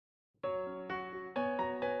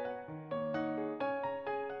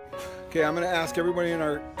Okay, I'm going to ask everybody in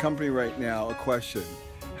our company right now a question.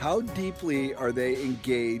 How deeply are they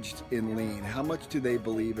engaged in lean? How much do they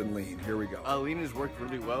believe in lean? Here we go. Lean has worked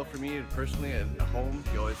really well for me personally at home.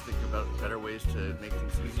 You always think about better ways to make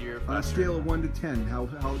things easier. On a scale of 1 to 10, how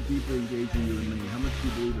deeply engaged are you in lean? How much do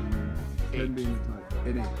you believe in lean? 10 being the top.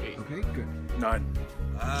 An 8. Okay, good. 9.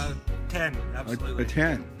 10, absolutely. A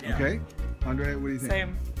 10, yeah. Okay. Andre, what do you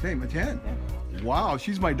think? Same, a 10? Yeah. Wow,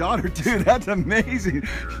 she's my daughter too. That's amazing.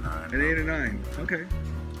 An 8 or 9. Okay.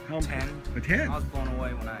 10. A 10? I was blown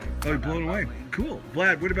away when I... Oh, you're blown away. Cool.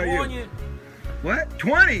 Vlad, what about you? You. What?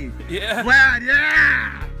 20? Yeah. Vlad,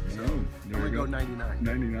 yeah! So, there we go go. 99.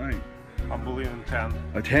 99. I'm believing 10.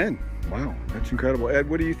 A 10. Wow, that's incredible. Ed,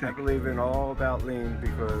 what do you I think? believe in all about lean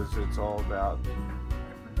because it's all about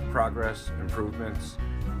progress, improvements,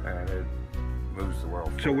 and it moves the world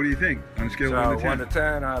forward. So what do you think on a scale of 1 to 10? 1 to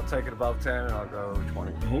 10, I'll take it above 10 and I'll go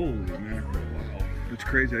 20. Holy mackerel, wow. That's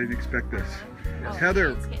crazy, I didn't expect this.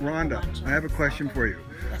 Heather, Rhonda, I have a question for you.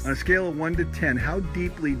 Yes. On a scale of 1 to 10, how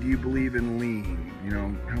deeply do you believe in lean? You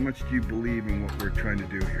know, how much do you believe in what we're trying to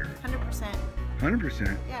do here? 100%.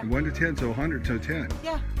 100%? Yeah. 1 to 10, so 100, so 10.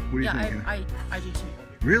 Yeah. What do you think? I do too.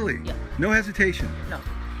 Really? Yeah. No hesitation? No.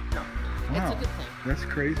 Wow. It's a good thing. That's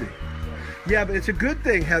crazy. Yeah, but it's a good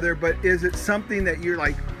thing, Heather, but is it something that you're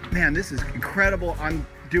like, man, this is incredible, I'm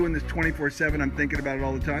doing this 24/7, I'm thinking about it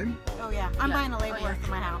all the time? Oh yeah. I'm buying a labeler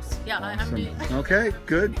for my house. Yeah, I'm doing. Okay,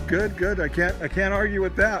 good. I can't argue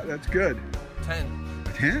with that. That's good. 10.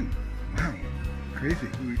 A 10? Wow. Crazy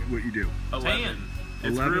what you do. 11.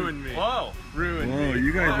 It's 11? ruined me. Whoa. Ruined Whoa, me.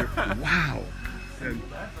 you guys are, wow. And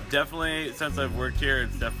Definitely, since I've worked here,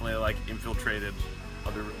 it's definitely like infiltrated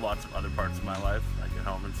lots of other parts of my life, like at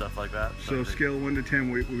home and stuff like that. so scale 1 to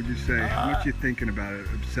 10, what would you say? How much you thinking about it,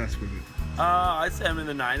 obsessed with it? I'd say I'm in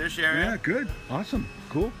the 9-ish area. Yeah, good. Awesome.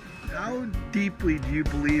 Cool. How deeply do you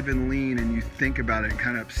believe in lean and you think about it and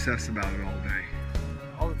kind of obsess about it all day?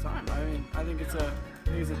 All the time. I mean, I think it's a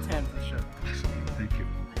 10 for sure. Awesome. Thank you.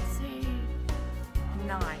 I'd say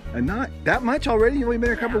 9. And not that much already? You've only been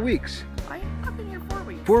here a couple of weeks. I've been here 4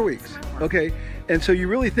 weeks. 4 weeks. It's my fourth. Okay. And so you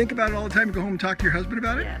really think about it all the time? You go home and talk to your husband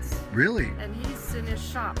about it? Yes. Really? And he's in his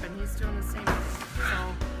shop and he's doing the same thing.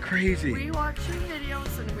 So Crazy. we watch your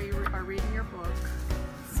videos and we are reading your book.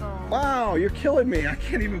 So Wow, you're killing me. I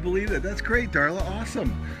can't even believe that. That's great, Darla.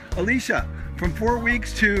 Awesome. Alicia, from 4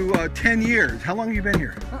 weeks to 10 years. How long have you been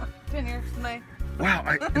here? 10 years May. Wow,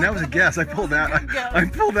 and that was a guess. I pulled that. I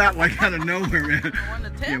pulled that like out of nowhere, man. 1 to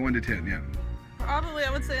 10? Yeah, 1 to 10, yeah. Probably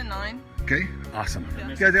I would say a 9. Okay, awesome.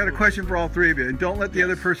 You guys, I got a question for all three of you, and don't let the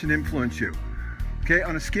other person influence you. Okay,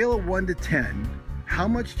 on a scale of 1 to 10, how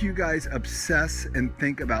much do you guys obsess and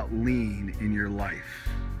think about lean in your life?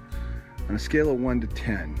 On a scale of 1 to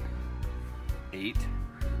 10. 8.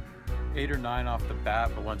 8 or 9 off the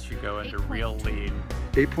bat, but once you go into real lean.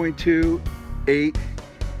 8.2, 8,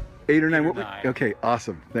 8 or 9. 8 or What 9. Okay,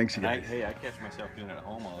 awesome. Thanks, you And guys. hey, I catch myself doing it at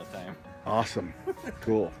home all the time. Awesome.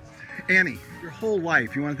 Cool. Annie, your whole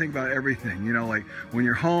life, you want to think about everything, you know, like when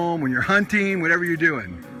you're home, when you're hunting, whatever you're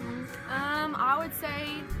doing. I would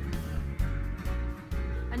say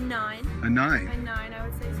a 9. A 9. A 9, I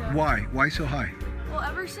would say so. Why? Why so high? Well,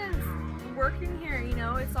 ever since working here, you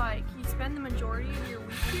know, it's like you spend the majority of your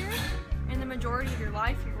week here and the majority of your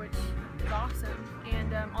life here, which is awesome.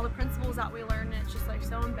 And all the principles that we learn, it's just like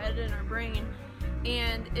so embedded in our brain.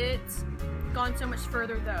 And it's gone so much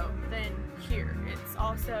further though than here. It's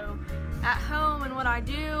also at home and what I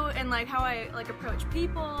do and like how I like approach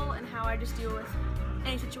people and how I just deal with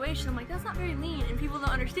any situation. I'm like, that's not very lean, and people don't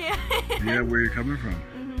understand. Yeah, where you're coming from.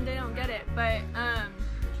 They don't get it, but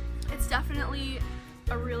it's definitely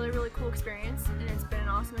a really, really cool experience, and it's been an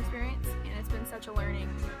awesome experience, and it's been such a learning.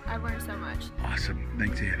 I've learned so much. Awesome.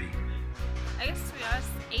 Thanks, Annie. I guess to be honest,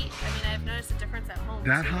 8. I mean, I've noticed a difference at home.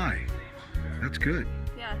 That too. high. That's good.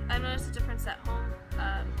 Yeah, I've noticed a difference at home.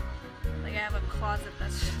 Like I have a closet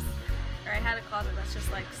that's just, or I had a closet that's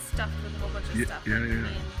just like stuffed with a whole bunch of stuff. Yeah, like, yeah. me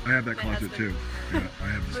and I have that my closet husband too. Yeah, I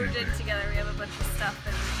have the same moved in thing. together. We have a bunch of stuff,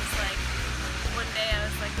 and it's just like one day I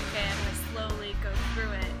was like, okay, I'm gonna slowly go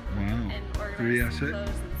through it Wow. and Yes, organize some clothes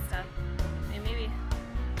and stuff. And maybe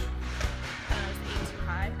I don't know, is 8 too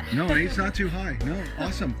high? No, 8's not too high. No,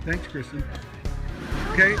 awesome. Thanks, Kristen.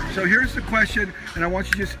 Okay, so here's the question, and I want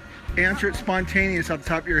you to just answer it spontaneous off the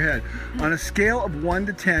top of your head. On a scale of 1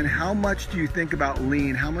 to 10, how much do you think about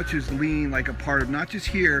lean? How much is lean like a part of not just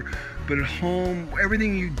here, but at home,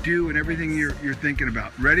 everything you do and everything you're thinking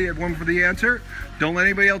about? Ready, everyone, for the answer? Don't let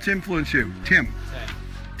anybody else influence you. Tim.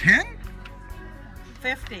 10?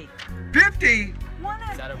 50. 50? 1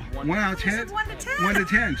 out of 10? 1 to 10. 1 to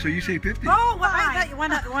 10. So you say 50. Oh, well, I thought you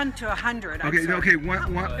went 1 to 100. Okay, okay,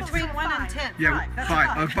 one. Between 1 and 10. Yeah, 5.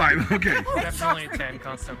 That's 5. 5. Okay. Definitely 10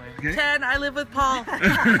 constantly. Okay. 10. I live with Paul.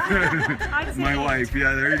 My wife.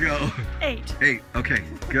 Yeah, there you go. 8. 8. Okay,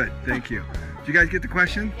 good. Thank you. Did you guys get the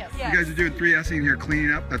question? Yes. You guys are doing 3S'ing here,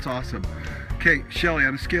 cleaning up. That's awesome. Okay, Shelly,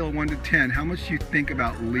 on a scale of 1 to 10, how much do you think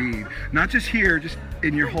about lead? Not just here, just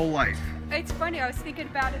in your whole life. It's funny, I was thinking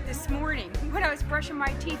about it this morning. When I was brushing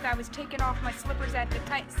my teeth, I was taking off my slippers at the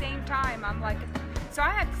same time. I'm like, so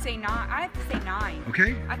I have to say 9. I have to say 9.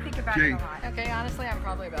 Okay. I think about it a lot. Okay, honestly, I'm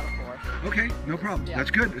probably about a 4. Okay, no problem. Yeah.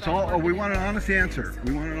 That's good. It's all. Oh, we want an honest answer.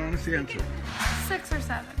 We want an honest answer. 6 or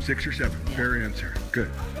 7. 6 or 7. Fair answer. Good.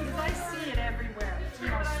 Because I see it everywhere. You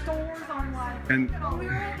know, stores online. And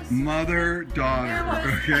mother, daughter.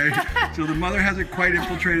 Okay. So the mother hasn't quite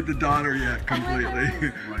infiltrated the daughter yet completely.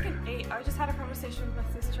 Like an 8. I just had a conversation with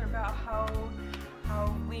my sister about how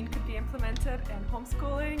lean could be implemented in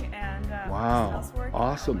homeschooling and housework.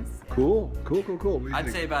 Awesome. Cool. What do you I'd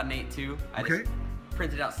think? say about an 8 too. I Okay. just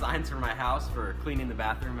printed out signs for my house for cleaning the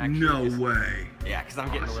bathroom. Actually, No way. Yeah, because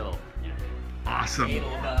I'm getting a little, Awesome.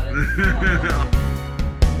 anal about it.